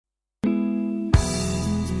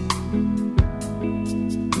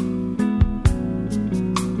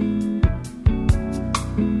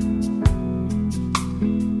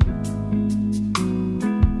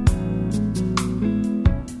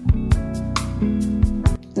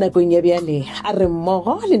nakong ya bjale a re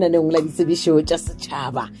mmogo lenaneong la ditsebišo tša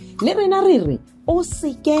setšhaba le rena re re o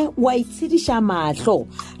seke wa itshediša mahlo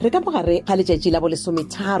re ka mogare ga letšatši la bo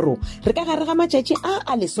 13 re ka gare ga matšatši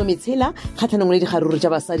a 16 kgathanong le dikgaruru tša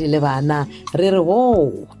basadi le bana re re wo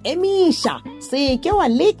emiša seke wa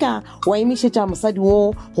leka wa emišetša mosadi wo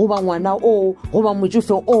goba ngwana o goba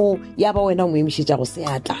motsofe o ya ba wena o mo emišetša go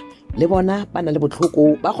seatla le bona ba na le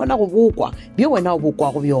botlhoko ba kgona go bokwa bjo wena o bokwa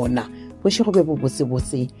go bjona bošego be bo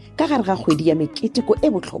botse ka gare ga kgwedi ya meketeko e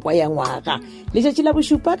botlhokwa ya ngwaga letšatši la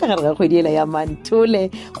bošupa ka gare ga kgwedi ela ya Manthole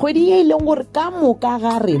kgwedi ye e leng gore ka moka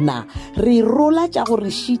ga rena re rola tša go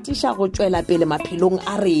re šitiša go tšwela pele maphelong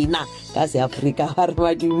a rena ka Seafrika ga re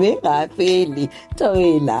madume ga fele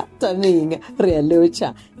toela tameng re a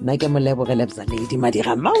lotšha nna ke molebogele bzaledi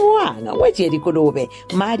madiga mawanga ngwetši ya dikolobe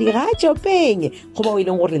madiga a tšopeng goba o e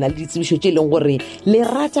leng gore le na le ditsebišo tše e leng gore le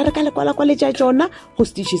rata re ka lekwalakwaletša tšona go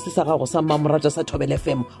setišise sa gago sa mamoratwa sa Thobela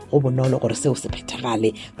FM go bonolo gore seo se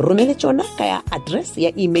phethagale romele tšona ka ya address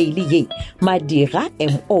ya email ye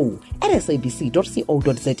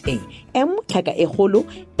madiga@sabc.co.za m tlhaka e kgolo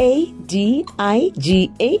ADIGA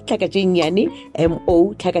tlhaka tše nnyane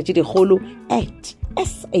MO tlhaka tše dikgolo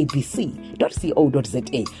 @sabc.co.za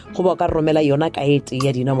goba ka romela yona ka ete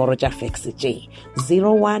ya dinomoro tša fax tše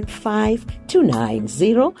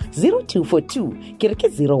 015-290-0242 ke re ke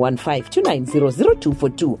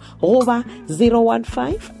 015-290-0242 goba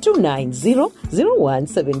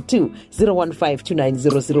 015-290-0172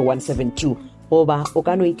 015-290-0172 goba o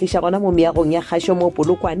ka no itliša gona mo meagong ya kgašo mo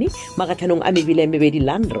Polokwane magatlhanong a mebile mebedi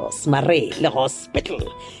Landros Mare le Hospital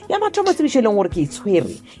ya mathomo tsebišo e leng gore ke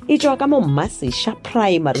itshwere e tšwa ka mo Masesha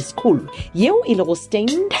Primary School yeo e le go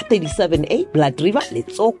stand 37A Blood River le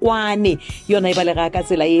Tsokwane yona e balega ka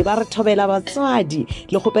tsela e ba re thobela batswadi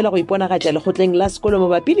le kgopela go iponagatša lekgotleng la sekolo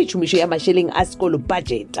mabapi le tšhomišo ya mašeleng a sekolo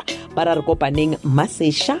budget ba ra re kopaneng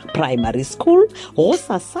Masesha Primary School go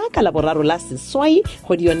sasaka la boraro la seswai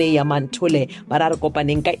go di yone ya Manthole ba ra re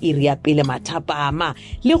kopaneng ka iri ya pele mathapama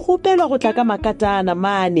le kgopelwa go tla ka makatana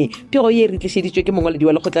mane pego ye re tlišeditšwe ke mongwaledi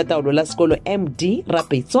wa lekgotlataolo la sekolo MD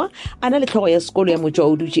Rapetswa a na le tlhogo ya sekolo ya motšwa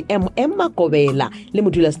o dutše MM Makobela le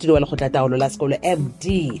modulasetulo wa lekgotlataolo la sekolo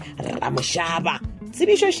MD Ramoshaba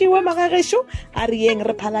tsebišo šiwe magagešo a re yeng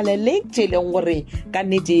re phalalele tše leng gore ka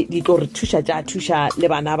nnete di tlo re thuša le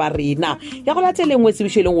bana ba rena ya go latelengwe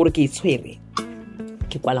tsebišo e leng gore ke itshwere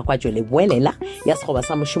ke kwala kwa tšwele boelela ya sekgoba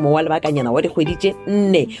sa mošomo wa lebakanyana wa dikgwedi tše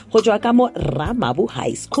 4 go tšwa ka mo Ramabu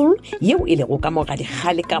High School yeo e lego ka mo ga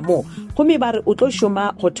dikgale ka mo gomme ba re o tlo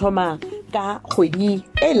šoma go thoma ka kgwedi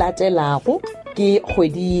e latelago ke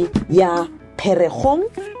kgwedi ya Pherekgong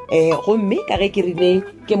gomme ka ge ke rile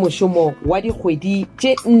ke mošomo wa dikgwedi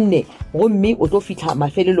tše 4 gomme o tlo fitla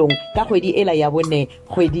mafelelong ka kgwedi ela ya bone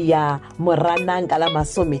kgwedi ya Moranang ka la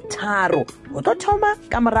 30 o tlo thoma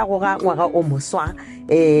ka morago ga ngwaga o moswa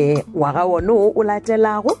ngwaga wono o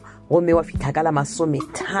latelago gomme wa fitla ka la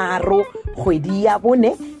 30 kgwedi ya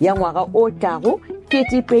bone ya ngwaga o tlago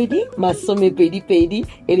 2022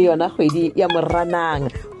 e le yona kgwedi ya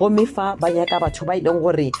Moranang gomme fa ba nyaka batho ba ileng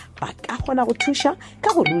gore ba ka kgona go thuša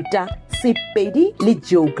ka go ruta Sepedi le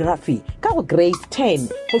geography ka go grade 10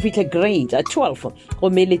 go fitlhe grade 12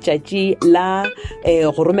 gomme letšatši la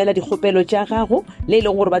go romela dikgopelo tša gago le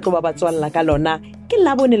ileng gore ba tlo ba tswalela ka lona ke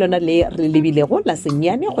la bone lona le re lebilego la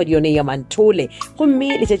senyane kgwedi yone ya Manthole gomme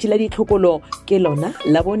letšatši la ditlhokolo ke lona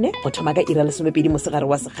la bone go thoma ka ira 12 mosegare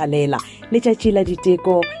wa sekgalela letšatši la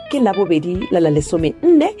diteko ke la bobedi la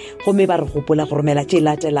 14 gomme ba re gopola go romela tše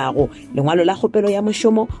latelago lengwalo la kgopelo ya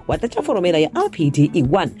mošomo wa tlatša foromela ya RPDE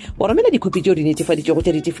 1 o romela dikhopi tšeo di netefaditšego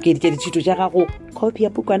tša ditifikeiti tša dithuto tša gago khopi ya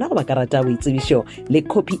pukwana go ba karata ya boitsebišo le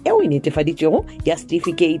khopi eo e netefaditšego ya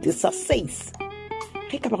certificate sa SACE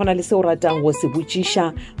ge ka ba gona le se o ratang go se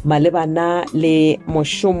botšiša malebana le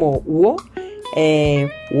mošomo wo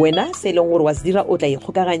wena se leng gore wa se dira o tla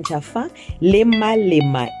ikgokagantšha fa le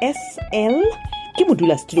Malema SL ke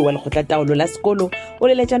modulasetulo wa lekgotlataolo la sekolo o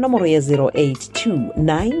leletša nomoro ya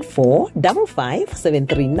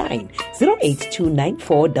 0829455739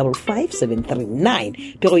 0829455739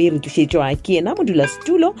 pego ye re tlišetšwa ke yena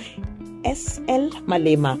modulasetulo SL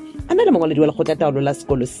Malema a na le mongwaledi wa lekgotlataolo la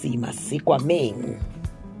sekolo Sima Sekwameng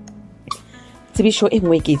tsebišo e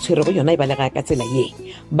nngwe ke itshwere go yona e balega ka tsela ye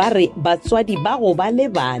ba re batswadi ba go ba le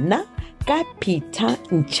bana ka Peter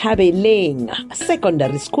Nchabeleng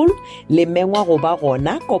Secondary School le mengwa go ba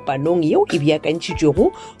gona kopanong yeo e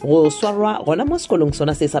beakantšitšwego go swarwa gona mo sekolong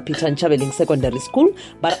sona se sa Peter Nchabeleng Secondary School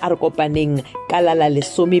ba re kopaneng ka la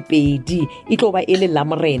 12 e tlo ba e le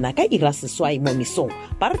Lamorena ka ira seswai mo mesong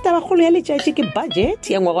ba re taba kgolo ya letšatši ke budget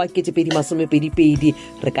ya ngwaga wa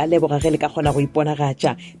 2022 re ka leboga ge le ka kgona go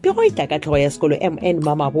iponagatša pego e tla ka tlhogo ya sekolo MN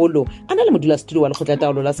Mamabolo a na le modulasetulo wa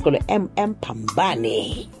lekgotlataolo la sekolo MM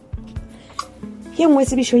Phambane ye nngwe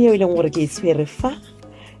tsebišo yeo e leng gore ke itshwere fa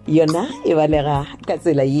yona e balega ka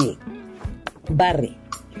tsela ye ba re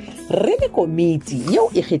le komiti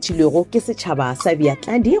yeo e kgethilwego ke setšhaba sa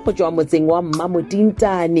Beatladi go tšwa motseng wa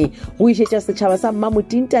Mmamotintane go išetša setšhaba sa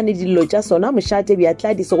Mmamotintane dilo tša sona mošate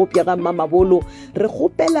Beatladi se go pega Mamabolo re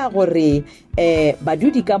kgopela gore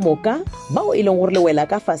badudi ka moka bao e leng gore le wela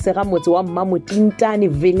ka fase ga motse wa Mmamotintane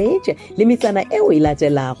village le metsana eo e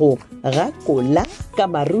latelago ga Kola ka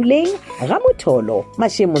Maruleng ga Motholo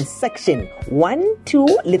Mashemon section 1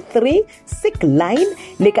 2 le 3 sick line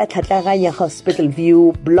le ka Tlhatlaganya hospital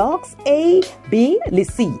view blocks A B le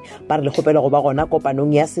C ba re le kgopela go ba gona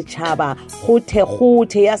kopanong ya setšhaba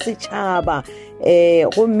gothe ya setšhaba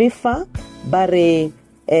go mefa ba re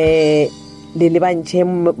le lebantšhe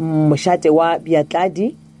mošate wa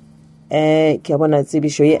Beatladi ke bona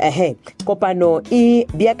tsebišo ye kopano e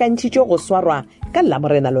beakantšitšwe go swarwa ka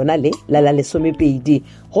Lamorena lona le la 12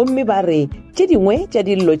 gomme ba re tše dingwe tša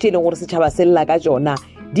dillo tše leng gore setšhaba se lla ka tšona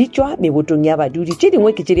di tšwa mebotong ya badudi tše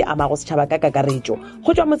dingwe ke tše di amago setšhaba ka kakaretšo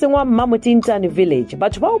go tšwa motseng wa Mmamotintane village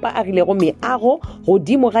batho bao ba agilego meago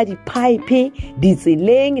godimo ga dipipe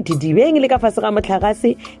ditseleng didibeng le ka fase ga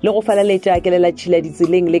motlhagase le go falaletša kelela tšhila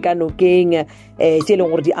ditseleng le ka nokeng tše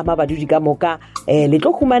leng gore di ama badudi ka moka le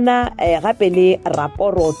tlo humana gape le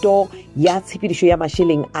raporoto ya tshepedišo ya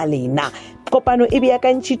mašeleng a lena kopano e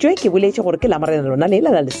beakantšitšwe ke boletše gore ke Lamorena lona le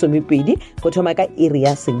la 12 go thoma ka iri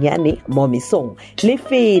ya senyane mo mesong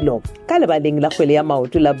lefelo ka lebaleng la kgwele ya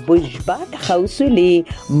maoto la Bushbuck gausi le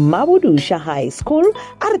Mabudusha High School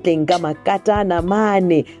a re tleng ka makatana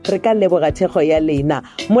mane re ka leboga thekgo ya lena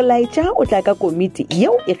molaetša o tla ka komiti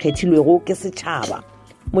yeo e kgethilwego ke setšhaba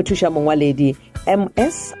mothuša mongwaledi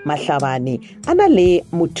MS Mahlabane ana le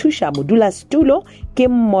mothuša modulasetulo ke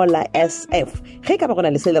Mola SF ge ka ba gona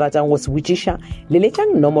le se le ratang go se botšiša le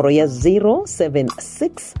letšang nomoro ya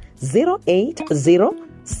 076 080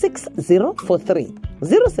 6043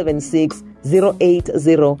 076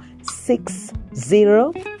 080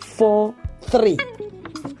 6043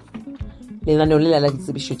 lenaneo le la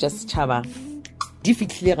ditsebišo tša setšhaba di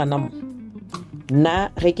fihlile gana mo nna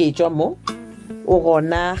ge ke tšwa mo o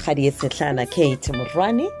gona ga di etsetlana Kate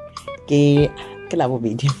Morwane ke la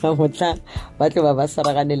bobedi fa motla ba tlo ba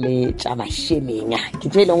saragane le tša mašeleng ke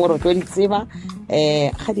tšwe leng gore o tlo di tseba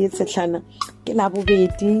ga di etsetlana ke la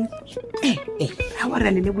bobedi a wa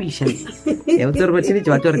re le boiša o tsere ba tšheletse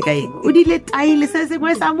ba tlo re ka eng o di le taile se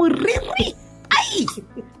sengwe sa moriri ai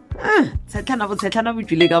tshetlana bo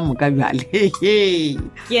tswile ka moka bjale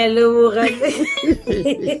ke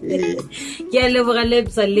a leboga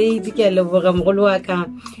lebsa lady ke a leboga mogolo wa ka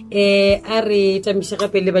a re tamiše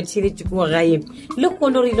gape le batšheletše ko gae le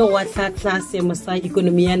kgone re ile go atlhatla seemo sa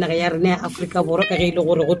ikonomi ya naga ya rena ya Afrika Borwa ka ge e le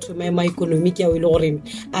gore go thoma ma ikonomi ke ao e le gore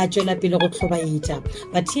a tšwela pele go tlhobaetša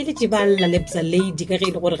batšheletše ba lla lebsa lady ka ge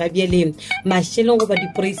e le gore ga bjale mašeleng goba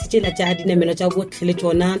diporeisi tšela tša dinamelo tša botlhe le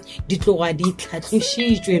tšona di tloga di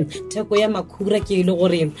tlhatlošitšwe theko ya makhura ke ile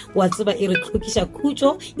gore wa tseba e re tlhokiša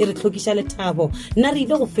khutšo e re tlhokiša lethabo nna re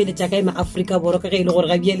ile go feletša ka ema Afrika Borwa ka ge e le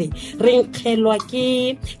gore ga bjale re nkgelwa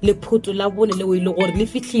ke lephoto la bone leo e le gore le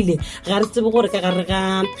fihlile ga re tsebe gore ka gare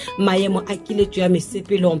ga maemo a kiletšo ya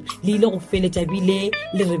mesepelo le ile go feletša bile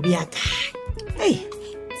le re beaka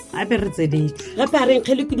gape re tsedetse gape a re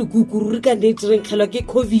nkgelwe ke dikukuru re ka nnete re nkgelwa ke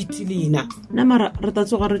COVID lena nna mara re ta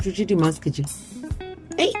tsoga re tšotše dimask tše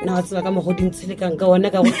na wa tseba ka mogodintshele kang ka ona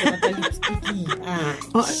ka go tseba ka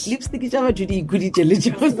lipstick tša batho di ikuditše le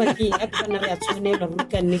tšobakeng a kana re a tshwanelwa re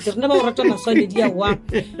ka nnete rena ba go rata maswanedi a wa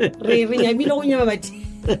re nyamile go nyama batho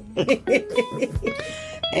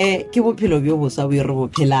ke bophelo bjo bosa bo re bo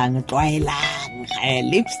phelang tlwaelang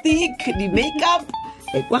lipstick di makeup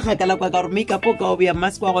kwa kgakala kwa ka gore makeup o ka o beya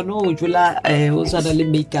mask wa gone o jola o tshwana le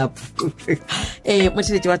makeup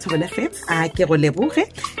motšheletše wa Thobela FM a ke go leboge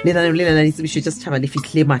lenaneo le lena ditsebišo tša setšhaba le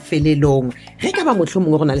fihlile mafelelong ge ka ba motlho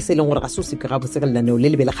mongwe go na le se e leng gore ga se o se ga botse ka lenaneo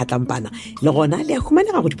le lebele kgatlampana le gona le a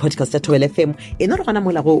humanega go di-podcast tša Thobela FM e no re gona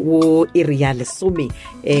mola go iri ya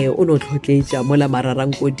 10 o ne o tlhotletša mola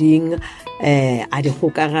mararangkoding a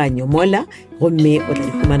dikgokaganyo mola gomme o tla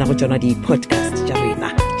di humana go tšona di-podcast tša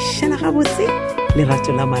rena šala gabotse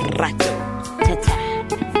lerato la marato. Ta-ta.